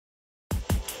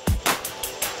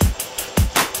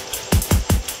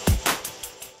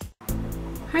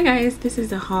Hi guys, this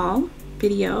is a haul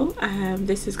video.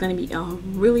 This is going to be a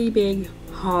really big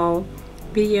haul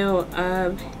video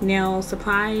of nail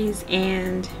supplies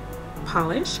and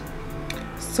polish.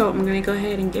 So I'm going to go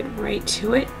ahead and get right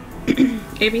to it.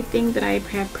 Everything that I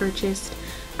have purchased,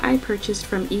 I purchased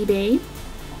from eBay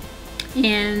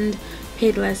and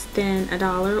paid less than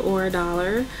 $1 or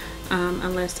 $1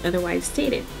 unless otherwise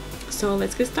stated. So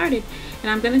let's get started. And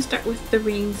I'm going to start with the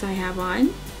rings I have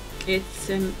on. It's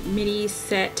a mini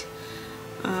set,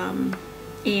 and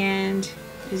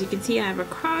as you can see I have a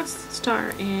cross,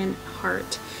 star, and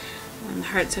heart. The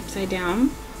heart's upside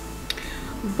down,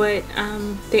 but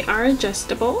they are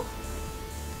adjustable,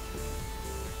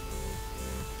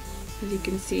 as you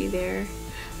can see there.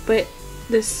 But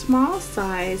the small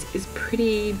size is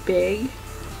pretty big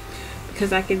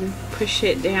because I can push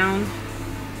it down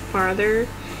farther,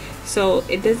 so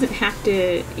it doesn't have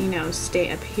to, you know, stay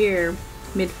up here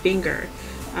mid finger.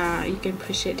 You can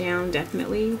push it down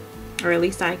definitely, or at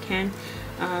least I can.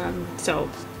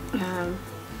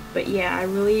 But yeah, I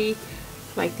really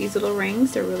like these little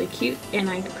rings. They're really cute, and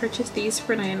I purchased these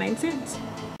for 99 cents.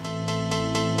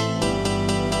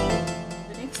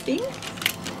 The next thing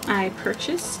I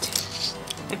purchased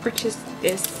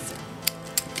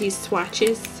these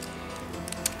swatches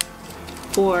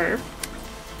for,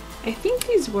 I think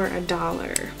these were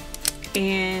 $1,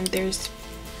 and there's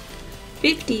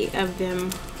 50 of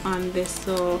them on this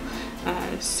little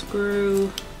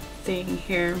screw thing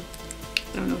here.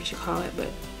 I don't know what you call it, but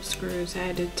screws. I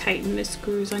had to tighten the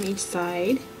screws on each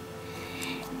side,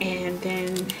 and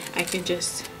then I can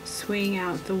just swing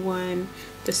out the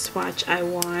swatch I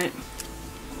want,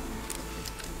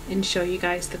 and show you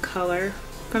guys the color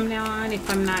from now on if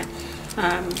I'm not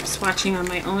swatching on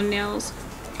my own nails.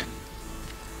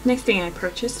 Next thing I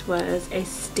purchased was a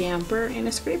stamper and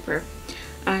a scraper.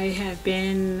 I have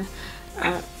been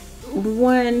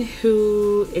one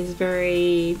who is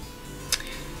very,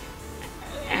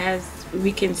 as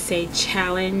we can say,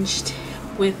 challenged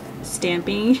with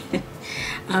stamping.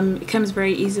 It comes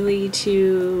very easily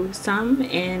to some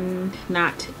and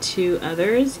not to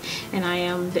others, and I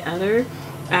am the other.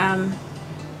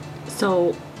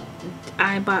 So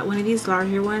I bought one of these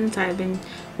larger ones. I've been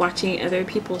watching other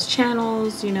people's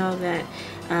channels, you know, that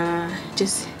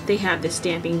they have the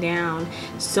stamping down.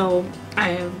 So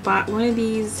I bought one of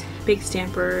these big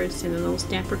stampers, and the little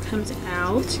stamper comes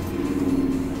out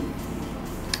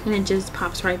and it just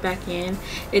pops right back in.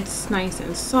 It's nice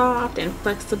and soft and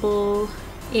flexible,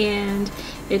 and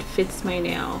it fits my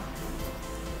nail,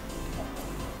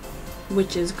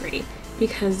 which is great,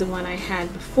 because the one I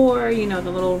had before, you know, the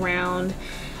little round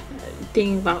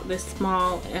thing about this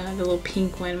small, the little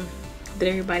pink one that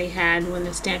everybody had when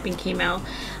the stamping came out,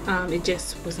 it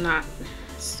just was not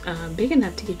big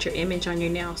enough to get your image on your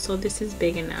nail. So this is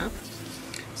big enough.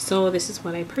 So this is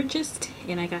what I purchased,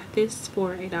 and I got this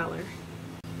for $1.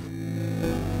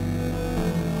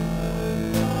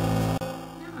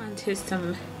 Now on to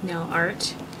some nail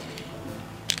art.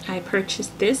 I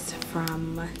purchased this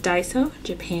from Daiso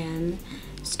Japan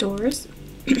stores.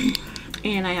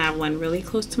 And I have one really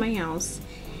close to my house,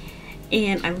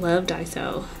 and I love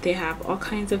Daiso. They have all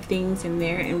kinds of things in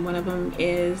there, and one of them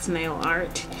is nail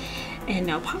art and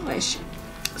nail polish.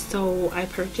 So I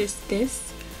purchased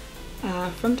this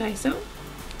from Daiso,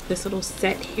 this little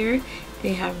set here.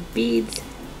 They have beads,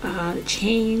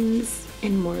 chains,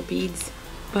 and more beads.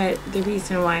 But the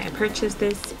reason why I purchased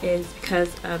this is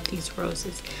because of these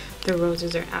roses. The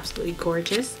roses are absolutely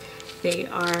gorgeous. They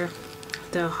are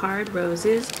the hard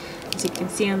roses. As you can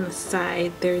see on the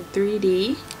side, they're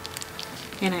 3D,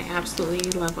 and I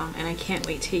absolutely love them, and I can't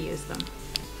wait to use them.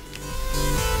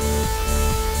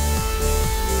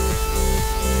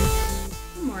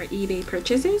 More eBay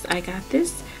purchases. I got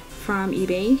this from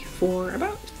eBay for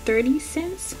about 30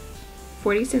 cents,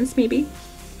 40 cents maybe.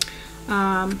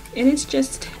 And it's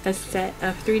just a set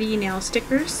of 3D nail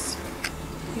stickers.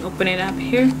 You open it up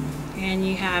here, and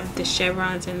you have the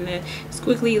chevrons and the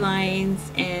squiggly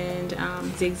lines and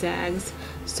zigzags.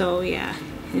 So yeah,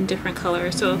 in different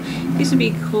colors. So these would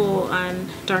be cool on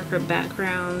darker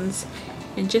backgrounds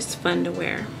and just fun to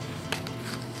wear.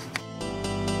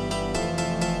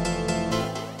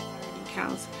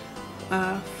 Decals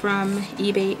from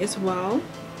eBay as well,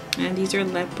 and these are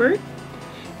leopard.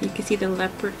 You can see the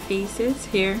leopard faces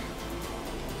here,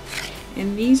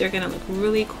 and these are gonna look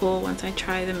really cool once I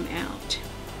try them out.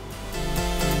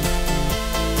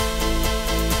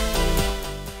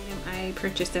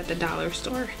 Purchased at the dollar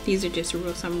store. These are just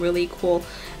some really cool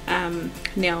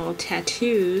nail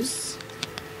tattoos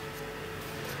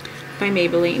by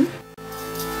Maybelline.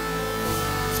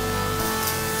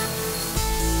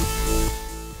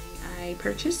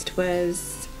 purchased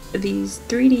was these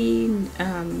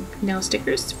 3D nail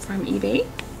stickers from eBay,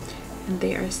 and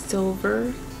they are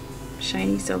silver,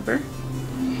 shiny silver,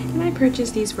 and I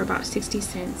purchased these for about 60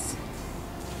 cents.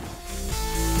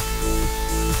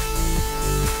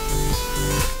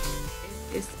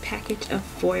 This package of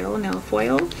foil, nail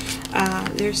foil.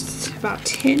 There's about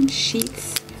 10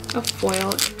 sheets of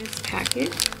foil in this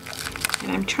packet,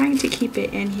 and I'm trying to keep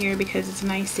it in here because it's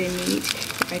nice and neat.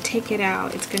 If I take it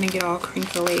out, it's gonna get all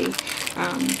crinkly,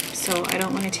 so I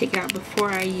don't want to take it out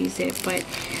before I use it. But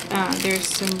there's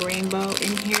some rainbow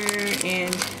in here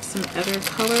and some other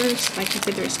colors. Like I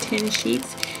said, there's 10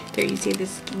 sheets. There you see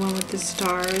this one with the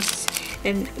stars,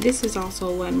 and this is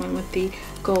also one with the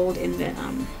gold and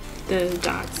the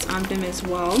dots on them as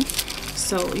well.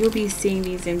 So you'll be seeing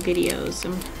these in videos.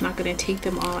 I'm not going to take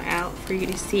them all out for you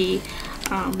to see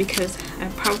because I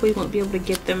probably won't be able to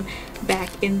get them back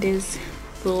in this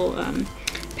little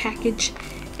package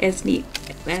as neat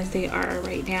as they are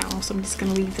right now. So I'm just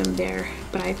going to leave them there.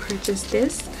 But I purchased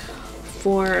this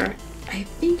for, I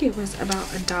think it was about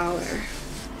 $1.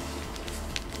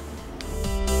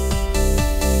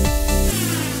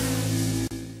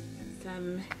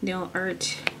 Some nail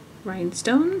art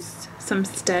rhinestones, some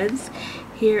studs.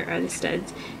 Here are the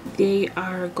studs. They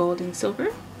are gold and silver,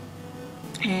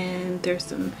 and there's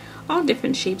some all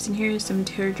different shapes in here. Some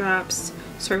teardrops,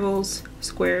 circles,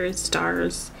 squares,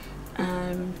 stars,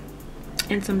 and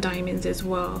some diamonds as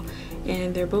well,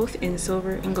 and they're both in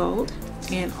silver and gold.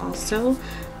 And also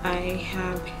I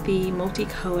have the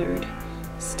multicolored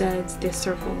studs, the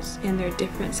circles, and they're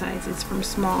different sizes from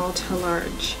small to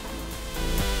large.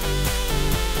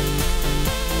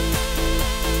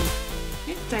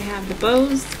 I have the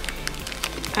bows.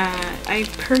 I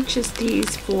purchased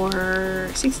these for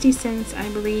 60 cents, I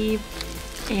believe,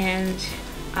 and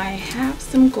I have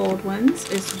some gold ones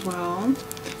as well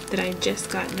that I just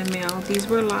got in the mail. These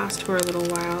were lost for a little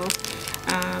while,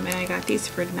 and I got these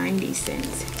for 90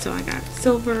 cents. So I got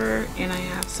silver and I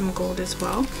have some gold as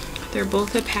well. They're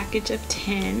both a package of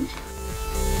 10.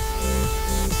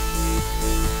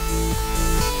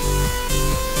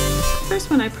 First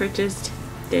one I purchased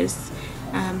this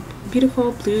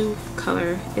beautiful blue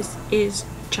color. This is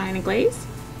China Glaze,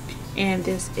 and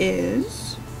this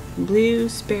is Blue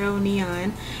Sparrow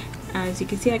Neon. As you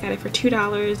can see, I got it for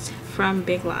 $2 from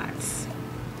Big Lots.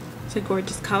 It's a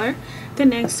gorgeous color. The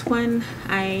next one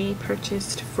I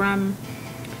purchased from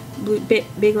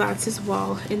Big Lots as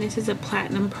well, and this is a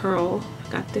Platinum Pearl.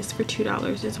 Got this for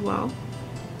 $2 as well.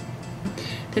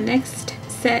 The next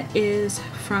set is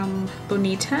from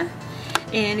Bonita.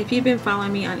 And if you've been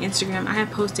following me on Instagram, I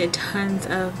have posted tons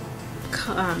of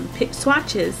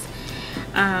swatches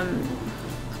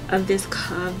of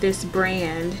this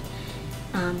brand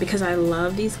because I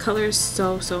love these colors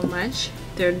so much.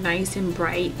 They're nice and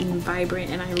bright and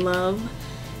vibrant, and I love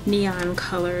neon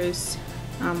colors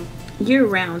year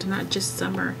round, not just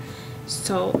summer.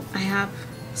 So I have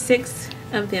 6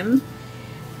 of them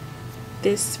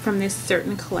from this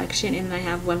certain collection, and I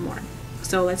have one more.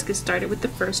 So let's get started with the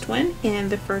first one, and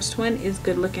the first one is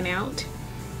Good Looking Out.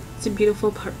 It's a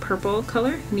beautiful purple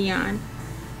color, neon.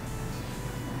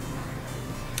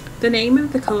 The name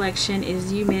of the collection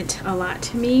is You Meant a Lot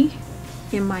to Me,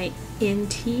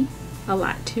 M-I-N-T, a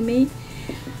lot to me.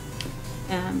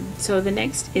 So the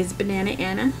next is Banana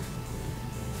Anna.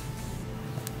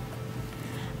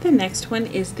 The next one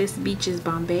is This Beach is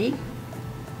Bombay.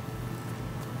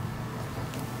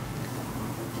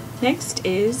 Next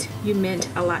is You Meant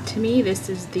a Lot to Me. This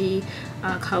is the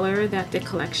color that the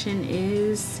collection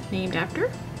is named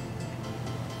after.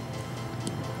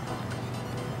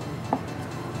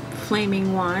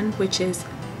 Flaming Wand, which is,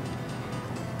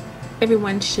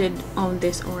 everyone should own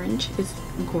this orange. It's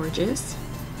gorgeous.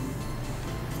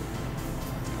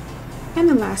 And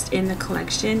the last in the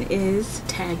collection is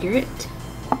Taggart.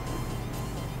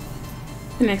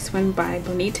 The next one by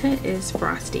Bonita is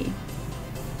Frosty.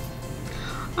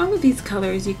 All of these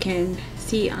colors you can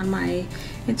see on my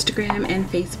Instagram and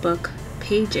Facebook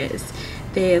pages.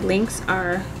 The links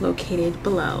are located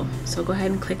below, so go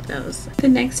ahead and click those. The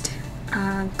next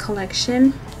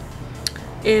collection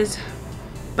is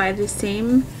by the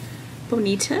same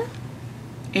Bonita,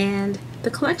 and the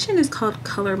collection is called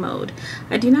Color Mode.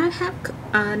 I do not have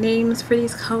names for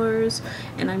these colors,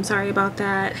 and I'm sorry about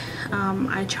that.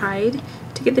 I tried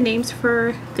to get the names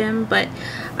for them, but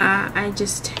I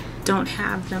just don't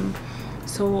have them.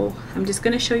 So I'm just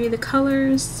going to show you the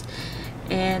colors,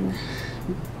 and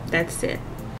that's it.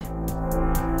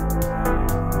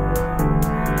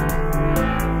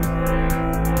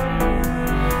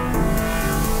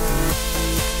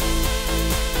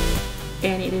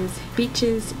 And it is is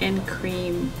Beaches and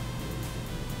Cream.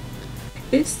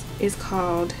 This is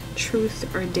called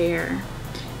Truth or Dare.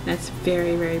 That's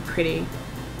very, very pretty.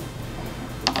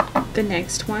 The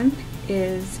next one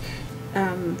is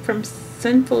from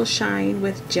Sinful Shine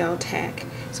with Gel Tack.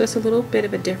 So it's a little bit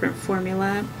of a different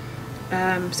formula.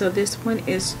 So this one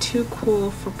is Too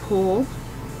Cool for Pool.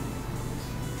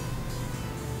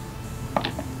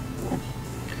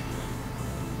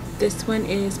 This one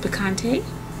is Picante,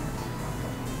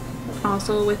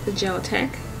 also with the Gel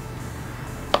Tack.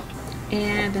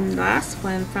 And the last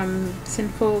one from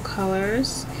Sinful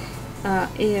Colors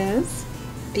is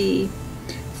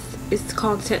it's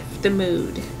called Set the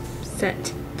Mood.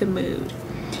 Set the Mood.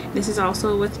 This is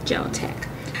also with Gel Tack.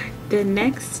 The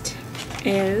next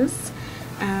is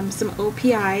some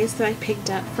OPIs that I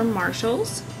picked up from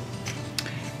Marshall's,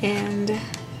 and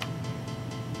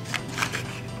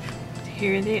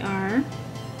here they are.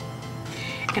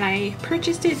 And I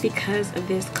purchased it because of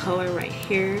this color right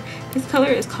here. This color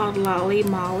is called Lolly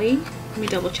Molly. Let me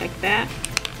double check that.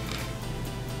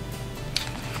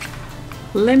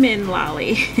 Lemon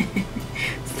Lolly.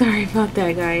 Sorry about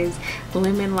that, guys.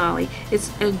 Lemon Lolly.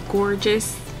 It's a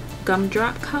gorgeous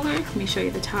gumdrop color. Let me show you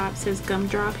the top. It says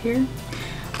gumdrop here.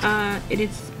 It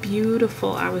is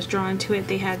beautiful. I was drawn to it.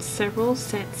 They had several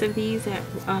sets of these at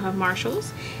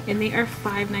Marshall's, and they are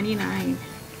 $5.99.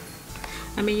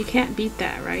 I mean, you can't beat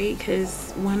that, right?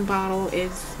 Because one bottle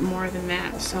is more than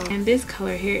that. So, and this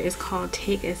color here is called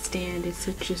Take a Stand. It's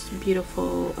such a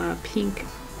beautiful pink,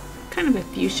 kind of a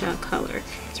fuchsia color.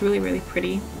 It's really, really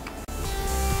pretty.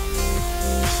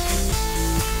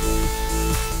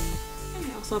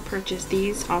 I also purchased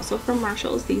these also from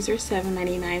Marshall's. These are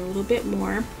 $7.99, a little bit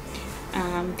more.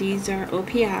 These are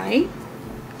OPI,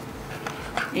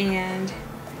 and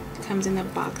it comes in a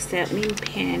box set. Let me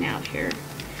pan out here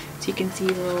so you can see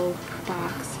the little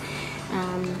box.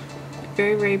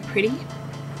 Very, very pretty.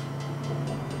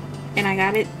 And I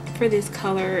got it for this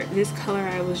color. This color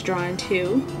I was drawn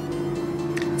to.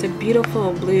 It's a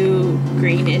beautiful blue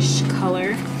greenish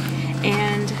color,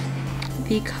 and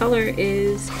the color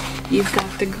is You've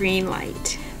Got the Green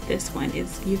Light. This one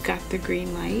is You've Got the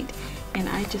Green Light, and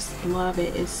I just love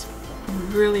it. It's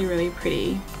really, really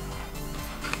pretty.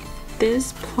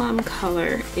 This plum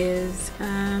color is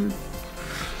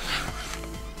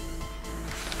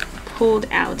Pulled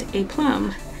Out a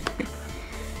Plum.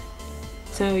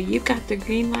 So You've Got the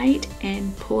Green Light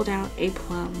and Pulled Out a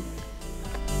Plum.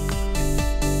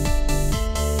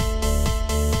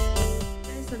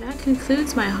 So that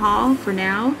concludes my haul for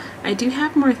now. I do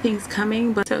have more things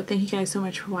coming, but so thank you guys so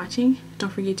much for watching. Don't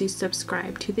forget to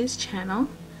subscribe to this channel.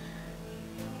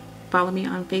 Follow me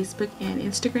on Facebook and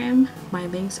Instagram. My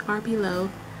links are below.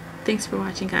 Thanks for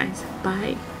watching, guys.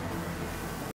 Bye.